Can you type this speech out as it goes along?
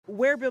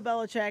where Bill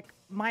Belichick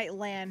might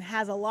land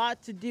has a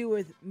lot to do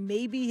with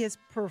maybe his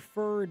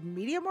preferred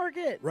media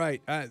market.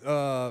 Right.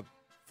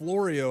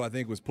 Florio, I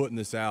think, was putting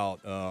this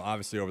out,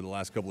 obviously, over the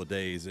last couple of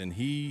days, and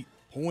he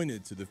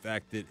pointed to the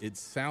fact that it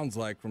sounds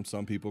like from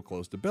some people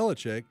close to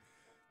Belichick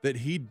that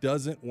he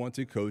doesn't want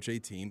to coach a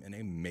team in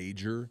a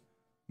major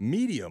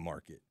media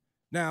market.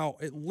 Now,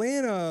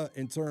 Atlanta,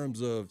 in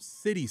terms of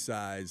city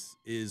size,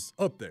 is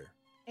up there.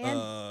 And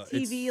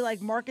TV,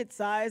 like market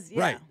size.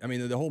 Yeah. Right. I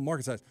mean, the whole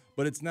market size.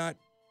 But it's not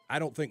 – I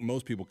don't think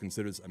most people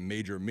consider this a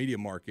major media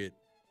market.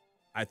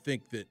 I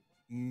think that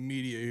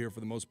media here, for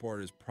the most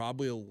part, is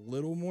probably a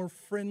little more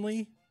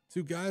friendly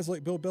to guys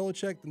like Bill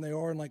Belichick than they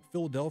are in, like,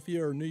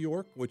 Philadelphia or New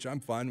York, which I'm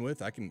fine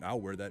with.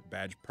 I'll wear that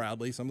badge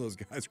proudly. Some of those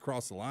guys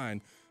cross the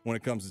line when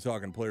it comes to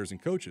talking to players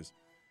and coaches.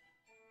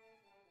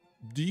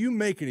 Do you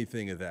make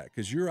anything of that?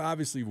 Because you're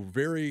obviously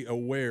very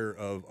aware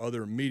of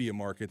other media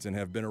markets and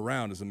have been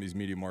around in some of these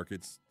media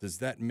markets. Does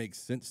that make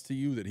sense to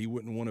you that he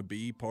wouldn't want to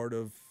be part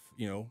of,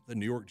 the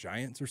New York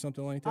Giants or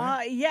something like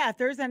that? Yeah, if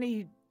there's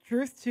any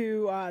truth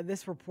to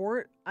this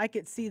report, I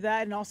could see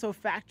that and also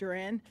factor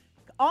in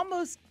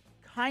almost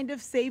kind of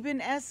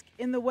Saban-esque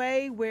in the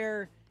way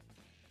where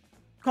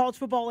college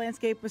football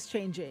landscape was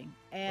changing.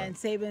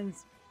 And right.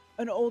 Saban's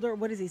an older,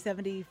 what is he,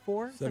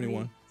 74?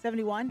 71.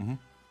 71?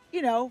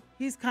 Mm-hmm.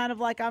 He's kind of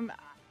like, I'm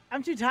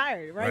too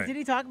tired, right? Did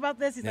he talk about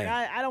this? He's like,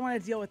 I don't want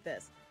to deal with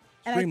this.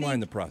 And streamline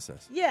the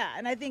process. Yeah,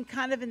 and I think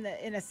kind of in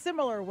a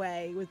similar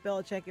way with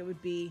Belichick, it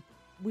would be,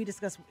 we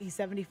discussed, he's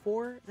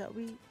 74, is that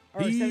we?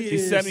 Or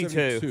he's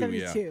 72. 72,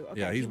 yeah.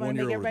 okay. Yeah, he's 1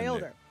 year older than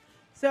older.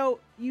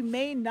 So you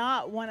may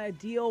not want to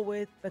deal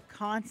with the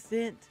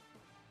constant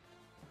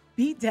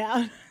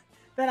beatdown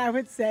that I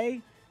would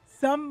say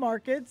some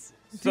markets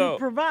do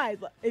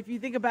provide. If you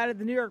think about it,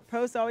 the New York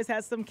Post always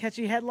has some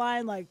catchy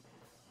headline, like,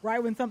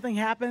 right when something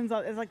happens,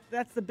 it's like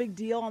that's the big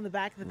deal on the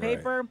back of the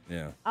paper.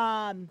 Yeah.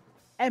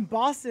 And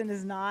Boston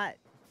is not.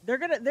 They're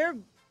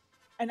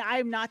and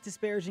I'm not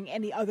disparaging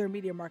any other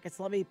media markets.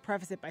 So let me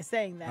preface it by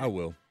saying that. I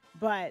will.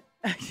 But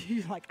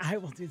you're like, I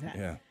will do that.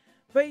 Yeah.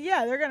 But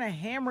yeah, they're gonna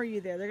hammer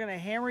you there. They're gonna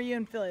hammer you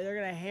in Philly. They're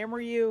gonna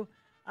hammer you.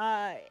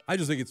 I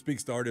just think it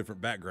speaks to our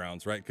different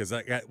backgrounds, right? Because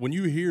when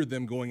you hear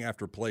them going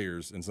after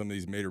players in some of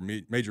these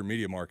major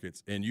media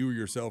markets, and you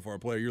yourself are a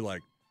player, you're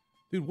like,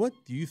 dude, what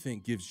do you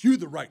think gives you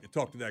the right to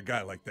talk to that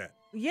guy like that?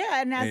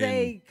 Yeah, and as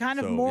a kind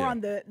of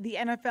on the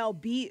NFL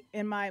beat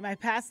in my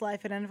past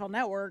life at NFL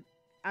Network,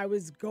 I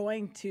was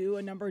going to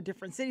a number of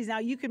different cities. Now,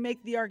 you can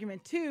make the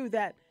argument, too,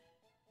 that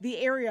the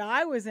area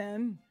I was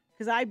in,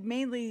 because I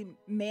mainly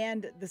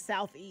manned the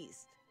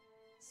Southeast.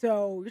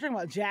 So you're talking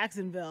about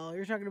Jacksonville.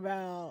 You're talking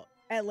about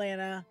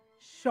Atlanta,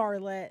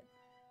 Charlotte,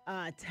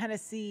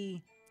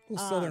 Tennessee. A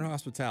little Southern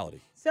hospitality.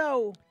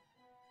 So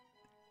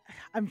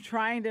I'm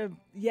trying to,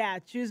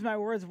 choose my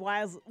words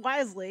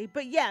wisely.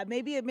 But,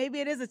 maybe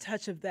it is a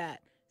touch of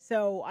that.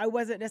 So I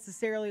wasn't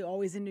necessarily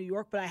always in New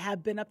York, but I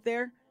have been up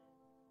there.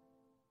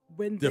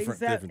 When different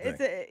thing.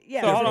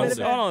 So hold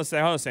on a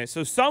second.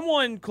 So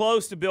someone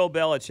close to Bill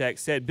Belichick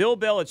said Bill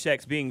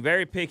Belichick's being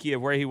very picky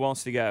of where he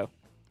wants to go.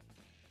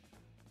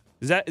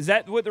 Is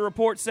that what the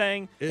report's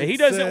saying? That he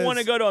doesn't want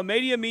to go to a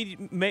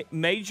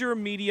major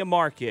media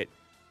market.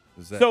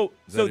 What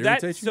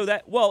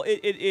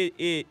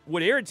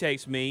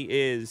irritates me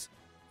is,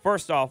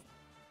 first off,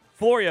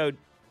 Florio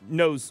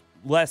knows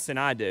less than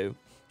I do.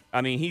 I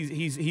mean,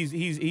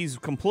 he's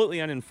completely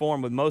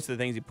uninformed with most of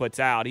the things he puts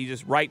out. He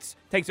just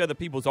takes other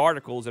people's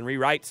articles and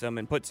rewrites them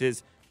and puts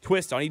his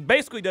twist on. He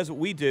basically does what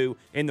we do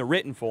in the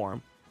written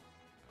form,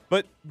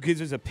 but gives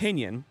his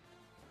opinion.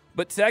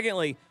 But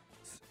secondly,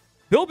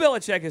 Bill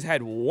Belichick has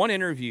had one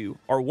interview,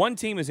 or one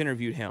team has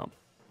interviewed him.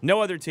 No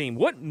other team.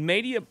 What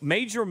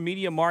major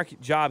media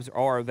market jobs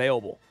are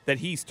available that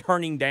he's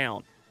turning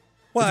down?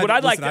 Well,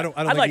 I don't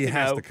think he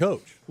has to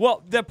coach.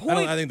 Well, the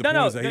point. I think the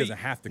point is that he doesn't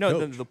have to coach.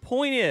 No, the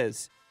point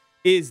is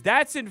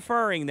that's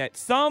inferring that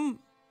some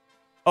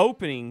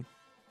opening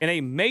in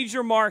a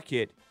major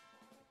market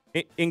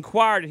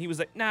inquired, and he was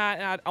like, nah,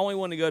 I only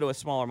want to go to a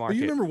smaller market. But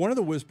you remember one of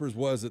the whispers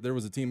was that there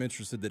was a team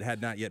interested that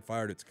had not yet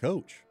fired its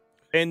coach.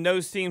 And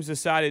those teams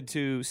decided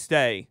to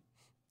stay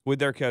with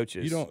their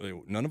coaches.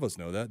 None of us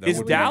know that.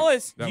 Is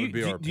Dallas? That would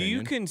be our opinion. Do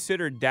you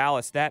consider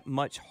Dallas that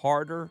much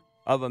harder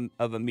of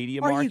a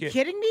media market? Are you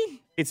kidding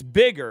me? It's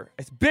bigger.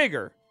 It's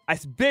bigger.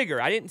 It's bigger.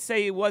 I didn't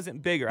say it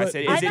wasn't bigger. But I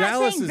said,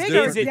 Dallas is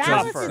bigger. Is it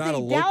tougher?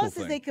 Dallas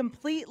is a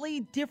completely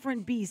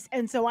different beast,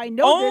 and so I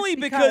know only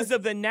because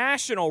of the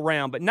national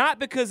realm, but not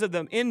because of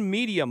the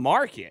in-media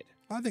market.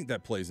 I think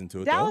that plays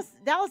into it.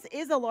 Dallas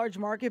is a large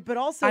market, but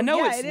also I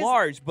know it's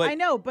large, but I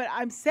know, but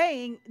I'm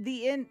saying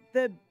the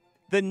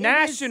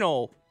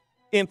national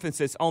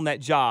emphasis on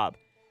that job.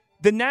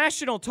 The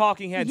national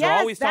talking heads are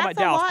always talking about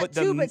Dallas, but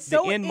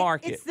the end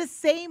market. It's the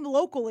same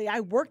locally.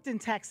 I worked in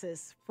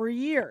Texas for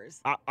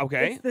years.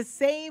 Okay. It's the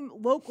same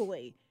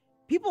locally.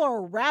 People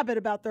are rabid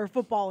about their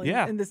football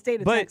in the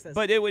state of Texas.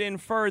 But it would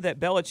infer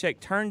that Belichick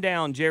turned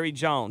down Jerry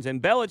Jones.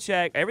 And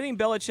everything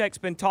Belichick's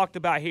been talked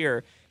about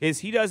here is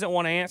he doesn't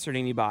want to answer to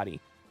anybody.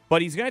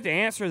 But he's going to have to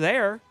answer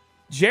there.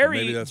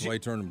 Maybe that's why he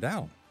turned him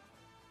down.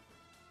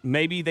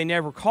 maybe they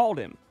never called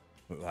him.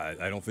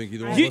 I don't think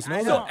either one of us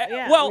knows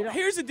that. Well,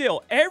 here's the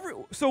deal.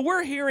 So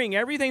we're hearing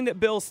everything that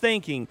Bill's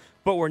thinking,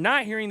 but we're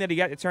not hearing that he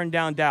got to turn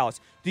down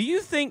Dallas. Do you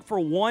think for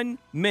 1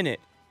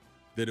 minute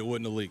that it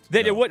wouldn't have leaked?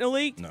 It wouldn't have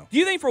leaked? No. Do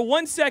you think for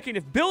 1 second,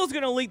 if Bill's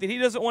going to leak that he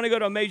doesn't want to go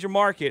to a major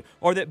market,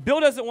 or that Bill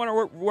doesn't want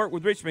to work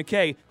with Rich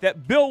McKay,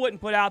 that Bill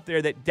wouldn't put out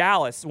there that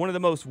Dallas, one of the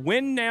most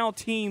win-now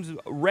teams,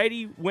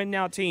 ready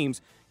win-now teams,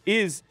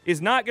 is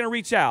not going to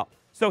reach out?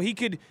 So he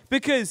could,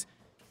 because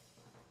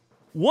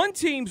one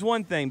team's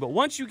one thing, but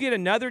once you get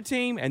another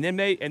team, and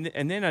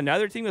then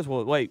another team goes,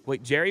 well, wait,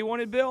 Jerry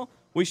wanted Bill?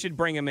 We should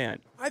bring him in.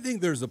 I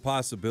think there's a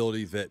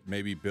possibility that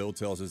maybe Bill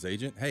tells his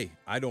agent, hey,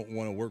 I don't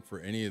want to work for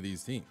any of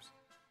these teams.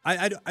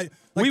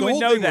 We would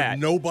know that.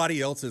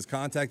 Nobody else has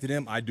contacted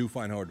him. I do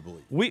find hard to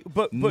believe.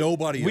 But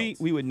nobody else.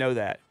 We would know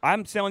that.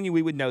 I'm telling you,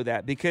 we would know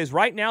that because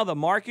right now the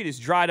market is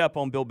dried up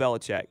on Bill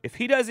Belichick. If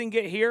he doesn't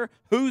get here,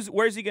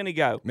 where's he going to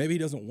go? Maybe he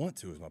doesn't want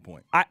to. Is my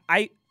point.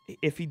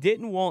 If he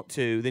didn't want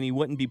to, then he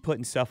wouldn't be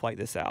putting stuff like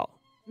this out.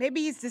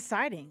 Maybe he's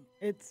deciding.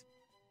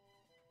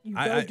 You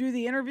go do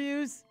the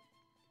interviews.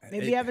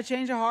 Maybe you have a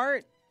change of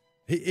heart.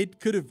 It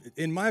could have,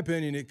 in my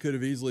opinion, it could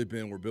have easily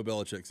been where Bill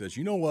Belichick says,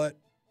 you know what?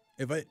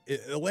 If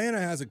Atlanta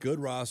has a good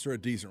roster, a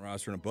decent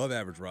roster, an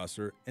above-average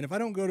roster, and if I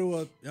don't go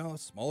to a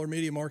smaller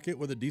media market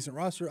with a decent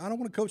roster, I don't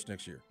want to coach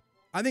next year.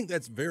 I think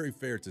that's very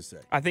fair to say.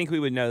 I think we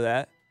would know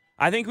that.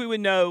 I think we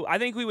would know. I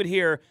think we would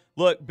hear,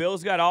 look,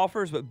 Bill's got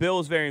offers, but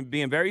Bill's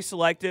being very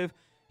selective.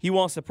 He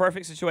wants the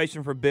perfect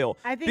situation for Bill.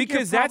 I think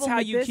because that's how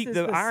you keep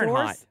the iron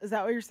hot. Is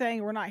that what you're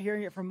saying? We're not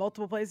hearing it from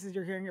multiple places.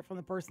 You're hearing it from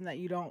the person that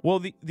you don't.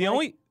 Well,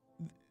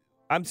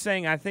 I'm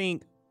saying I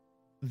think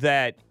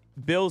that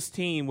Bill's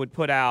team would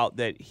put out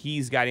that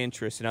he's got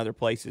interest in other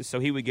places, so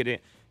he would get in.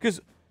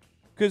 Because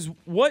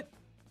what,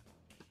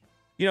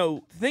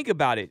 think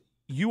about it.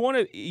 You want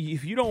to,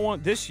 if you don't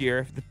want this year,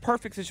 if the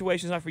perfect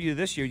situation is not for you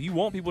this year, you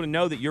want people to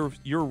know that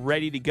you're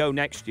ready to go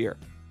next year.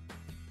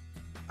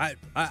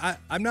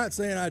 I'm not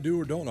saying I do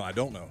or don't know. I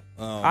don't know.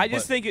 I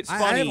just think it's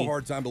funny. I have a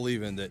hard time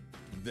believing that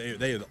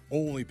they are the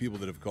only people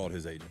that have called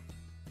his agent.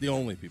 The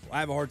only people. I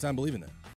have a hard time believing that.